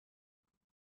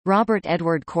Robert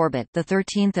Edward Corbett, the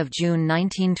 13th of June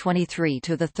 1923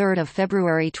 to the 3rd of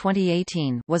February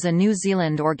 2018, was a New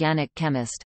Zealand organic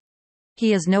chemist.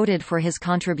 He is noted for his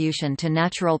contribution to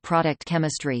natural product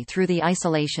chemistry through the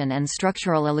isolation and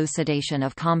structural elucidation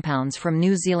of compounds from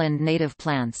New Zealand native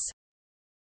plants.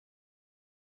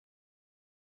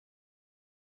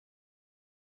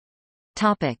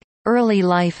 Topic: Early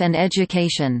life and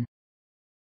education.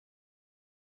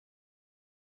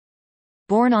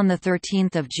 Born on 13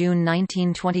 June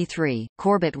 1923,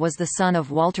 Corbett was the son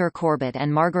of Walter Corbett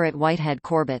and Margaret Whitehead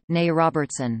Corbett née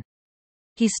Robertson.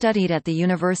 He studied at the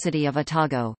University of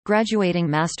Otago, graduating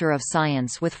Master of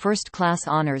Science with first-class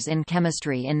honours in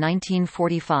chemistry in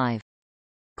 1945.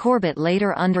 Corbett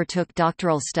later undertook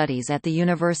doctoral studies at the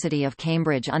University of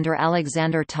Cambridge under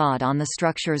Alexander Todd on the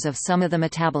structures of some of the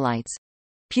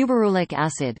metabolites—puberulic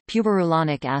acid,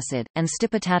 puberulonic acid, and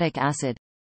stipitate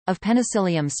acid—of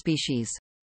Penicillium species.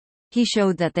 He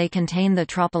showed that they contain the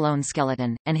tropolone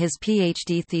skeleton, and his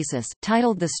PhD thesis,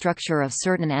 titled The Structure of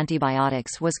Certain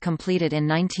Antibiotics, was completed in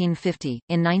 1950.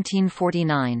 In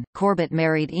 1949, Corbett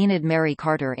married Enid Mary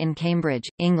Carter in Cambridge,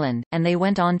 England, and they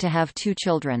went on to have 2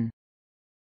 children.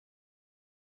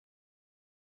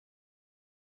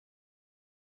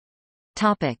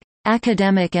 Topic: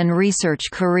 Academic and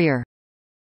research career.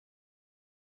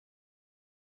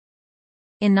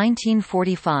 In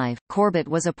 1945, Corbett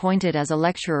was appointed as a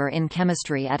lecturer in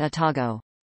chemistry at Otago.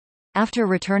 After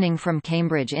returning from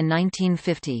Cambridge in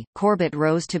 1950, Corbett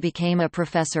rose to become a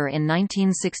professor in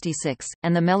 1966,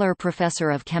 and the Mellor Professor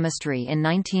of Chemistry in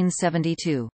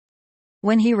 1972.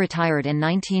 When he retired in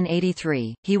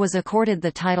 1983, he was accorded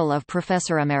the title of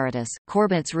Professor Emeritus.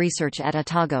 Corbett's research at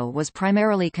Otago was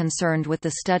primarily concerned with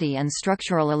the study and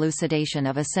structural elucidation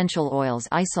of essential oils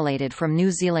isolated from New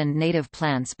Zealand native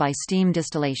plants by steam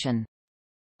distillation.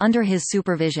 Under his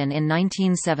supervision in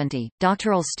 1970,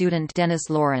 doctoral student Dennis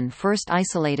Lauren first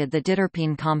isolated the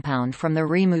diterpene compound from the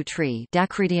rimu tree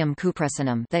Dacrydium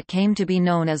cupressinum that came to be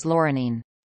known as laurenine.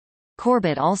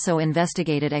 Corbett also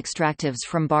investigated extractives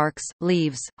from barks,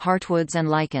 leaves, heartwoods and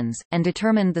lichens, and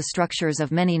determined the structures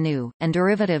of many new, and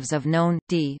derivatives of known,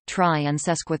 tri- and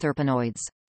sesquiterpenoids.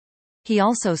 He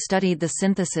also studied the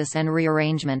synthesis and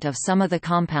rearrangement of some of the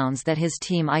compounds that his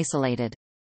team isolated.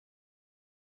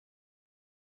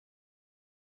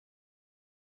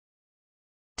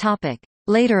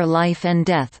 Later life and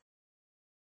death.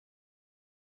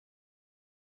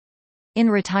 In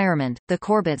retirement, the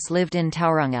Corbetts lived in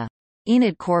Tauranga.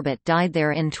 Enid Corbett died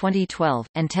there in 2012,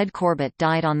 and Ted Corbett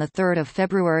died on 3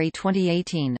 February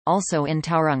 2018, also in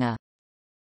Tauranga.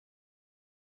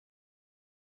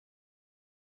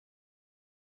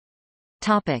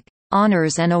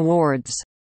 Honours and awards.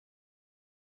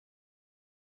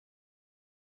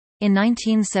 In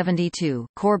 1972,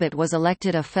 Corbett was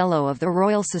elected a Fellow of the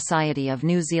Royal Society of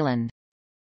New Zealand.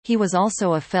 He was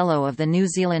also a Fellow of the New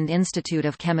Zealand Institute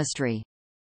of Chemistry.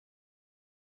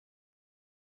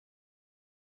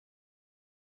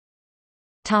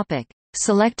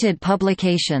 Selected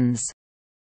publications.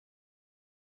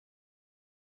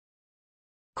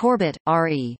 Corbett,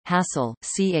 R.E., Hassel,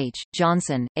 C.H.,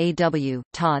 Johnson, A.W.,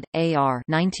 Todd, A.R.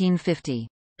 1950.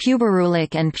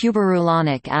 Puberulic and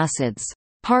puberulonic acids.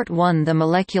 Part 1. The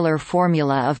molecular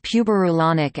formula of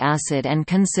puberulonic acid and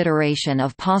consideration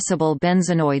of possible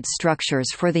benzenoid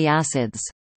structures for the acids.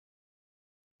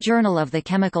 Journal of the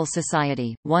Chemical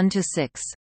Society, 1–6.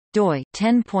 doi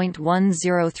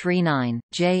 10.1039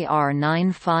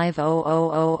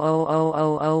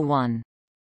 JR950000001.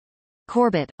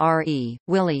 Corbett, R.E.,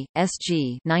 Willie,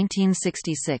 S.G.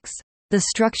 1966. The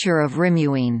Structure of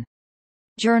Rimuine.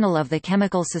 Journal of the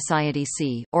Chemical Society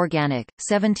C. Organic,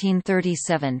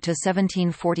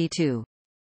 1737–1742.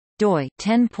 doi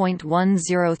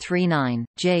 10.1039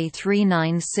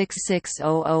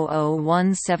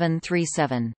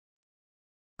 J396600017737.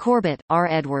 Corbett, R.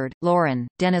 Edward, Lauren,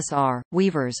 Dennis R.,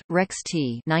 Weavers, Rex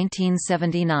T.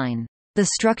 1979. The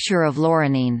Structure of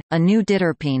Laurenine, a New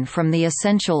Diterpene from the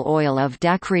Essential Oil of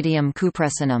Dacrydium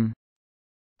cupressinum.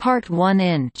 Part 1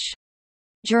 Inch.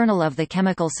 Journal of the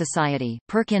Chemical Society,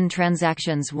 Perkin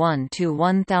Transactions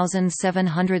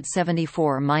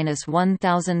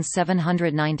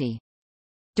 1–1774–1790.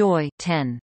 doi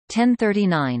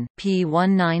 10.1039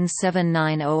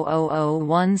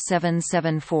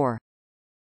 P197900017774.